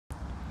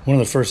One of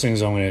the first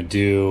things I'm going to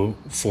do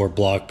for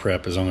block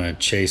prep is I'm going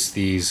to chase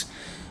these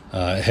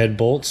head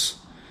bolts,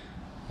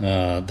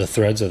 the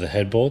threads of the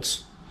head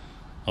bolts,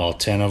 all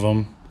 10 of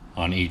them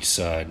on each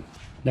side.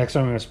 Next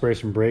I'm going to spray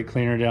some brake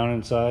cleaner down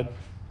inside.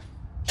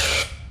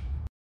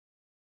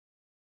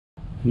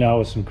 Now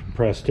with some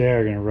compressed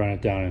air, I'm going to run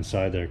it down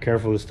inside there.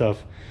 Careful, this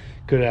stuff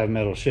could have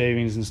metal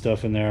shavings and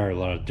stuff in there, or a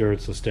lot of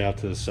dirt, so stay off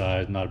to the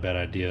side. Not a bad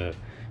idea.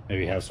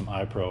 Maybe have some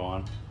iPro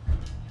on.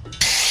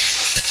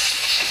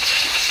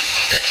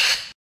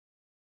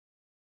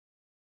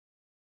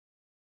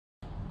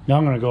 Now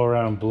I'm going to go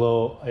around and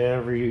blow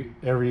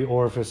every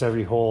orifice,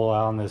 every hole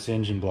out on this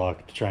engine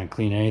block to try and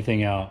clean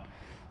anything out.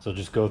 So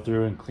just go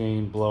through and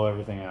clean, blow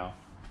everything out.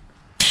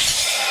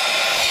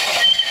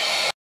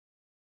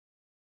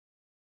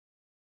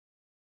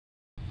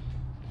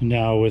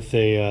 Now with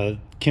a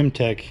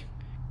Kimtech,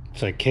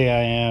 it's like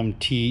K-I-M-T-E-C-H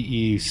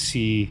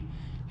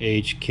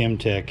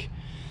Kimtech.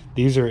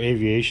 These are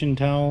aviation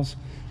towels.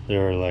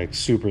 They're like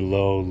super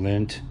low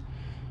lint.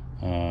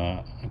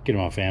 Get them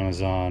off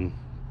Amazon.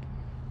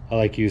 I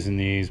like using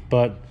these,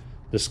 but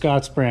the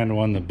Scott's brand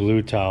one, the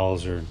blue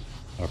towels are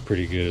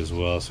pretty good as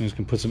well. So I'm just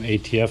gonna put some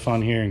ATF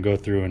on here and go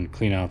through and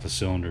clean out the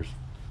cylinders.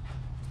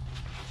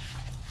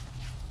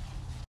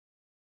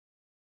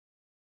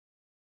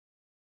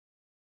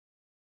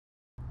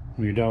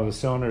 When you're done with the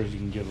cylinders, you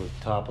can give the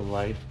top a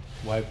light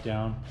wipe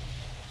down.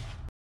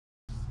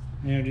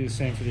 And do the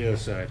same for the other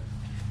side.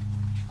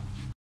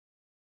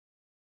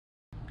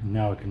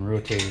 Now we can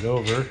rotate it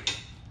over.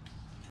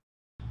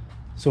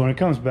 So when it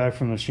comes back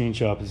from the machine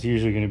shop, it's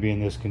usually going to be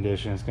in this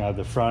condition. It's going to have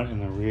the front and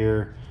the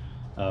rear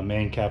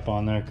main cap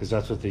on there, because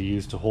that's what they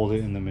use to hold it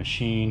in the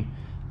machine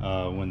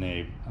when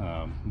they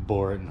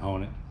bore it and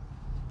hone it.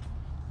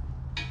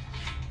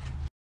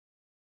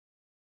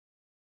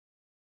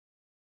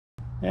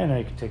 And now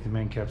you can take the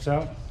main caps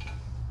out.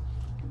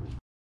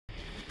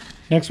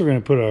 Next we're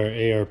going to put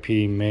our ARP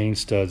main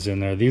studs in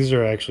there. These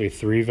are actually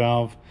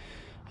 3-valve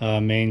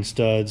main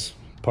studs,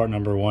 part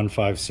number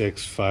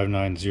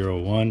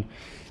 1565901.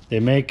 They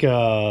make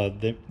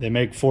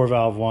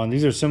 4-valve one.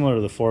 These are similar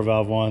to the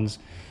 4-valve ones.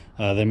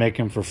 They make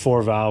them for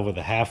 4-valve with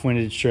a half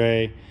windage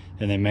tray,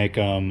 and they make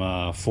them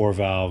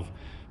 4-valve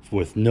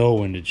with no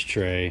windage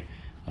tray.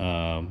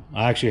 I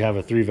actually have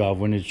a 3-valve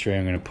windage tray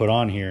I'm going to put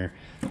on here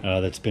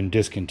that's been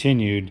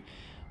discontinued.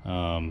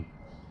 A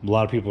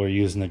lot of people are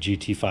using the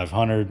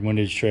GT500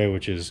 windage tray,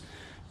 which is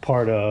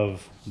part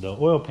of the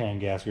oil pan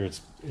gasket.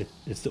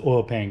 It's the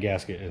oil pan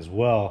gasket as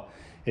well.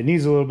 It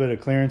needs a little bit of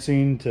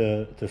clearancing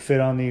to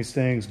fit on these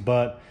things,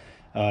 but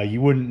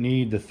you wouldn't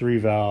need the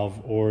 3-valve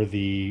or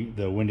the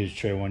windage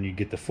tray one. You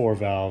get the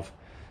 4-valve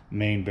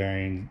main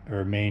bearing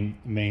or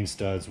main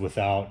studs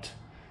without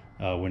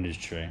windage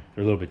tray.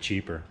 They're a little bit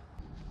cheaper.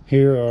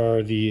 Here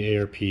are the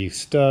ARP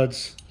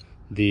studs.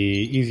 The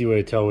easy way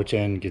to tell which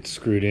end gets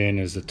screwed in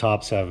is the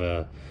tops have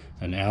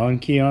an Allen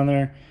key on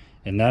there,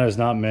 and that is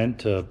not meant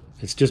to,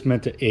 it's just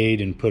meant to aid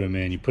and put them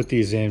in. You put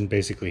these in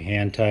basically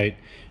hand tight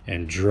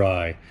and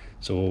dry.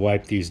 So we'll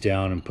wipe these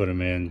down and put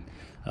them in.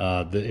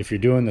 If you're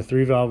doing the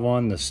 3-valve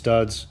one, the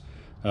studs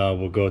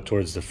will go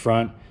towards the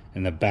front,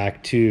 and the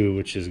back two,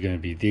 which is going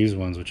to be these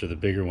ones, which are the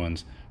bigger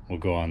ones, will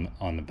go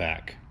on the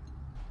back.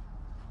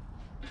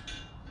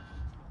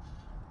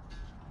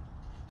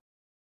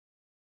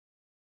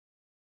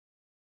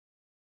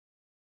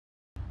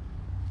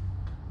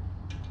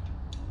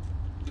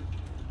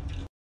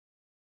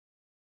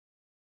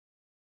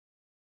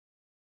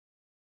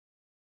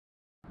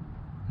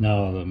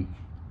 Now the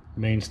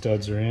main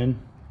studs are in.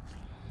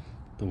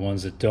 The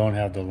ones that don't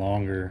have the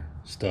longer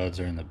studs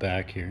are in the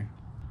back here.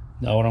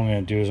 Now what I'm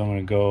going to do is I'm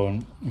going to go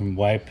and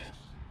wipe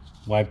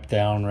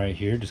down right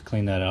here, just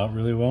clean that out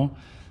really well,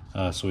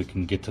 so we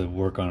can get to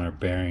work on our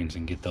bearings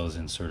and get those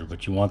inserted.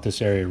 But you want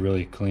this area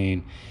really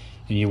clean,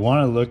 and you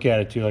want to look at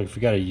it too, like if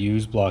you got a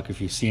used block,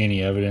 if you see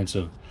any evidence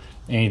of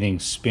anything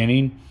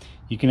spinning,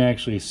 you can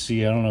actually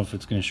see, I don't know if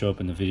it's going to show up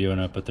in the video or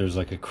not, but there's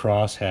like a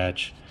cross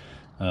hatch,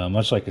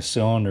 much like a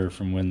cylinder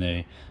from when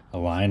they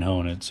line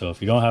hone it. So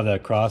if you don't have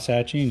that cross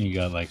hatching, you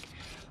got like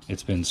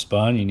it's been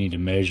spun, you need to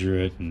measure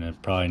it, and then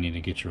probably need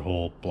to get your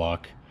whole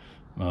block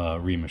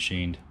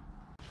remachined.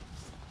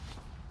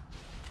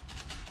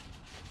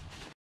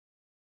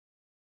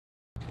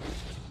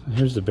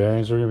 Here's the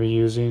bearings we're going to be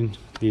using.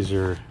 These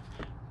are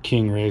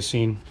King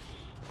Racing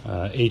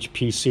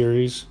HP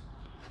series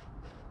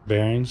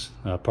bearings,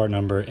 part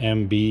number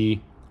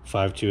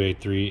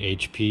MB5283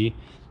 HP.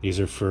 These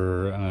are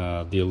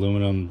for the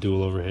aluminum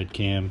dual overhead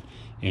cam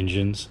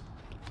engines,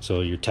 so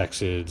your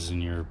Texids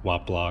and your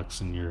Watt blocks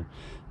and your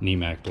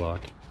Nemak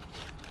block.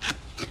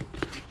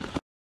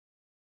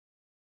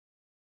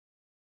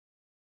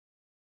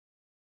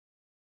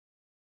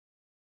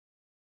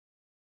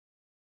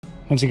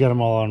 Once you got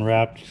them all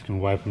unwrapped, just gonna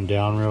wipe them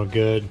down real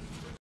good.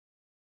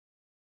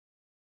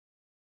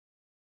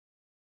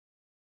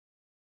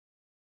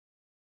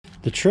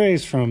 The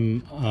trays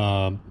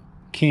from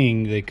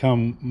King, they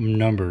come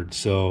numbered,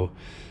 so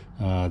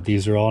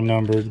these are all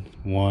numbered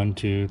 1,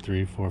 2,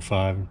 3, 4,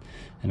 5,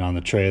 And on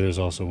the tray, there's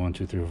also 1,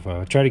 2, 3, 4,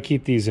 5. I try to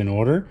keep these in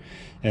order,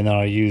 and then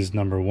I'll use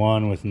number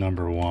 1 with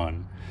number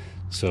 1.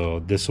 So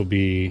this will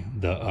be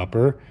the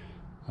upper.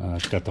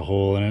 It's got the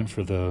hole in it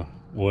for the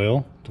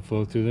oil to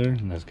flow through there,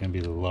 and that's going to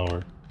be the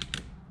lower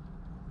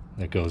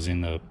that goes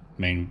in the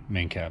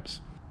main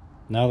caps.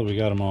 Now that we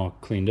got them all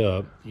cleaned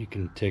up, you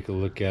can take a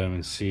look at them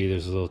and see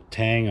there's a little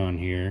tang on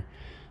here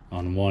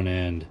on one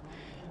end,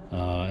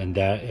 and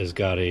that has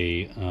got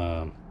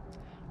a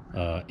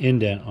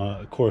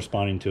indent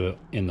corresponding to it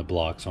in the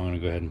block. So I'm going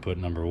to go ahead and put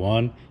number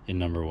 1 in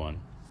number 1.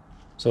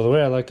 So the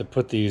way I like to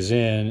put these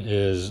in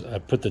is I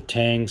put the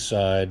tang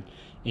side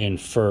in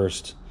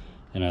first,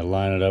 and I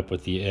line it up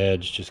with the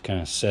edge, just kind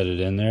of set it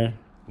in there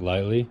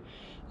lightly,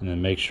 and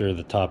then make sure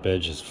the top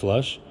edge is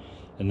flush.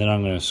 And then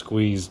I'm going to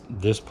squeeze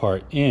this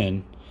part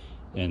in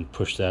and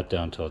push that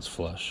down until it's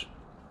flush.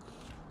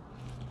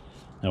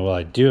 Now while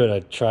I do it, I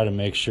try to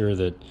make sure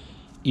that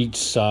each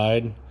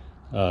side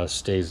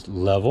stays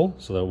level,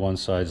 so that one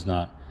side's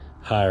not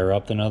higher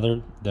up than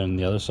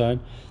the other side.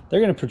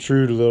 They're going to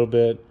protrude a little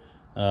bit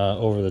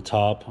over the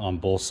top on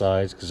both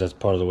sides, because that's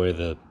part of the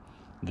way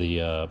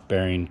the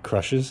bearing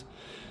crushes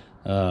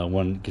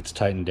when it gets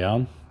tightened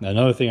down.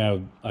 Another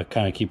thing I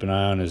kind of keep an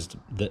eye on is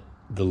the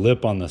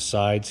lip on the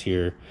sides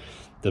here.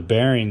 The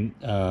bearing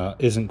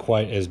isn't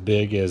quite as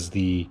big as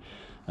the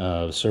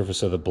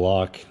surface of the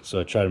block, so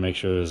I try to make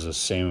sure there's the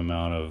same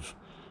amount of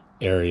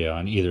area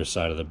on either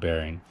side of the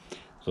bearing.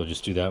 So I'll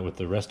just do that with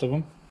the rest of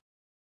them.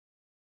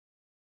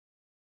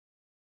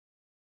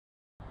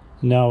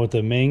 Now with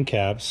the main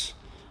caps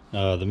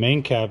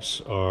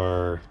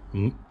are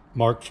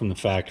marked from the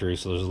factory,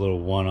 so there's a little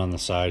 1 on the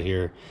side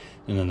here,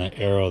 and then the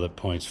arrow that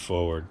points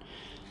forward.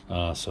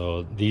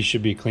 So these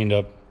should be cleaned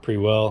up pretty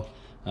well.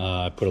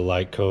 I put a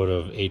light coat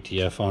of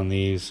ATF on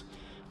these.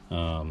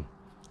 Again,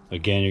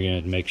 you're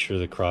going to make sure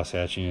the cross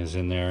hatching is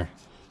in there.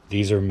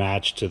 These are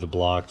matched to the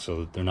block,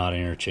 so they're not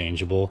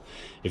interchangeable.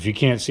 If you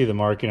can't see the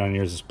marking on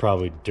yours, it's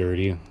probably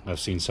dirty. I've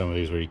seen some of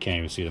these where you can't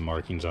even see the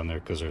markings on there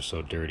because they're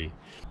so dirty.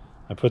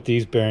 I put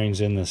these bearings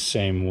in the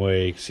same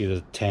way. You can see the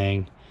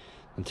tang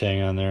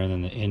on there, and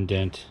then the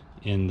indent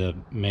in the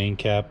main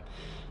cap.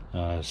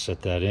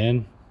 Set that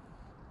in,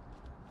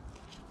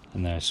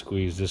 and then I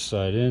squeeze this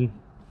side in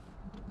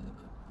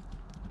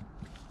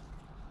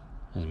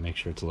and make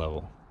sure it's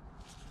level.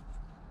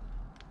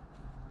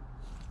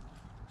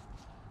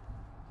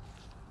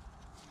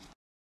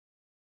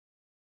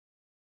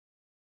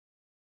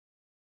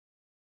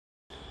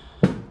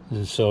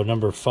 And so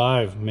number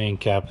 5 main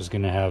cap is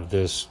going to have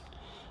this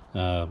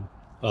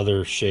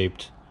other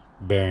shaped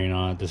bearing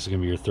on it. This is going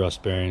to be your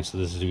thrust bearing, so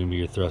this is going to be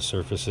your thrust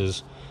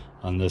surfaces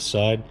on this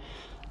side.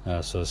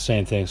 So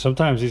same thing.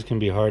 Sometimes these can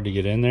be hard to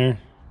get in there.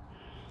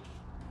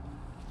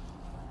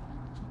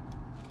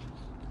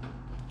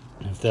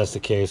 If that's the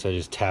case, I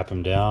just tap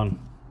them down.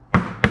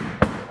 And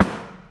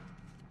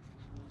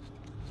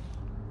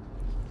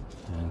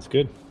it's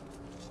good.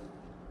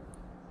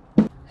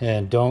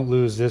 And don't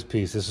lose this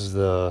piece. This is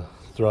the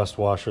thrust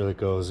washer that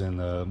goes in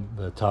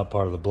the top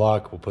part of the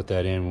block. We'll put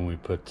that in when we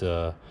put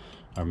our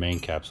main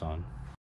caps on.